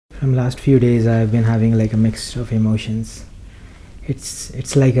From last few days I've been having like a mix of emotions.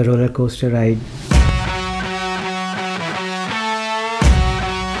 It's like a roller coaster ride.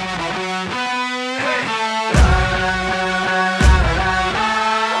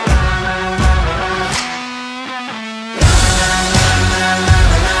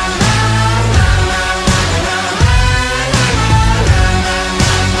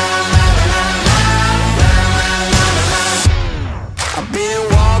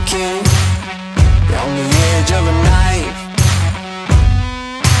 On the edge of a knife,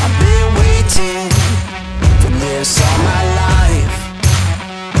 I've been waiting for this all my life.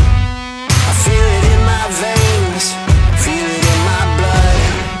 I feel it in my veins, feel it in my blood.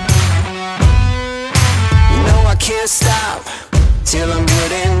 You know I can't stop till I'm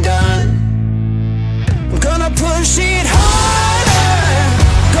good and done. I'm gonna push it harder,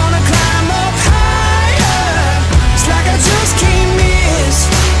 gonna climb up higher. It's like I just can't miss.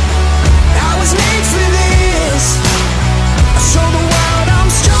 I was made for this. I show the world I'm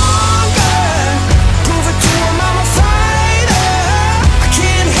stronger. Prove it to 'em I'm a fighter. I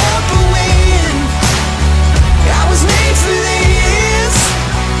can't help but win. I was made for this.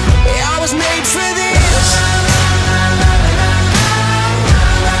 Yeah, I was made for this.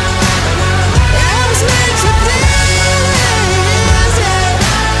 Yeah, I was made for this.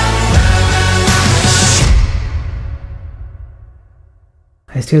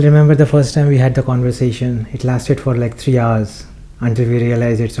 I still remember the first time we had the conversation. It lasted for like 3 hours until we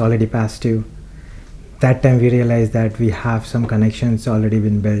realized it's already past 2. That time we realized that we have some connections already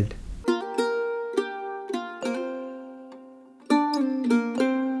been built.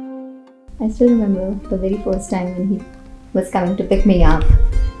 I still remember the very first time when he was coming to pick me up.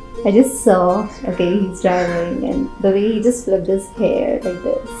 I just saw, okay, he's driving, and the way he just flipped his hair like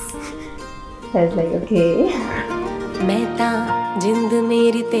this. I was like, okay. मैं ता जिंद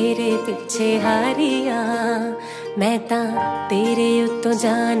मेरी तेरे पीछे हारिया, मैं ता तेरे उत्तों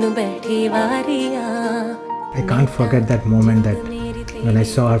जान बैठी वारिया. I can't forget that moment that when I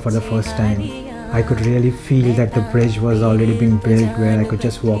saw her for the first time, I could really feel that the bridge was already being built where I could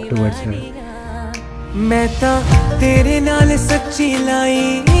just walk towards her. मैं ता तेरे नाल सच्ची लाई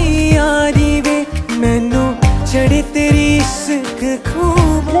यारी वे, मैनू चढ़े तेरी इश्क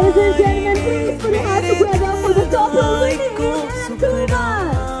खूब. Ladies and gentlemen, please put your hands together for the top of the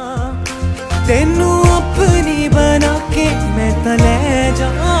तेनू अपनी बना के मैं ता ले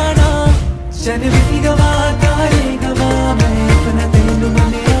जाना. चल भी गवा तारे गवा मैं अपना तेनू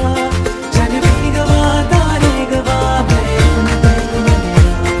मनिया. चल भी गवा तारे गवा मैं अपना तेनू मनिया.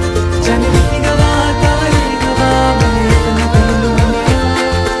 चल भी गवा तारे गवा मैं अपना तेनू मनिया.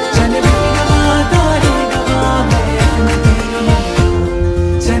 चल भी गवा तारे गवा मैं अपना तेनू मनिया.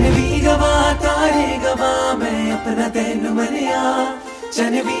 चल भी गवा तारे गवा मैं अपना तेनू मनिया.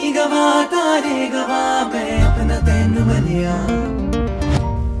 चल भी गवा तारे गवा मैं अपना तेनू मनिया.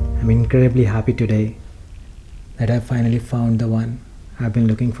 I'm incredibly happy today that I finally found the one I've been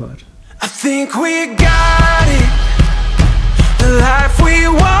looking for. I think we got it.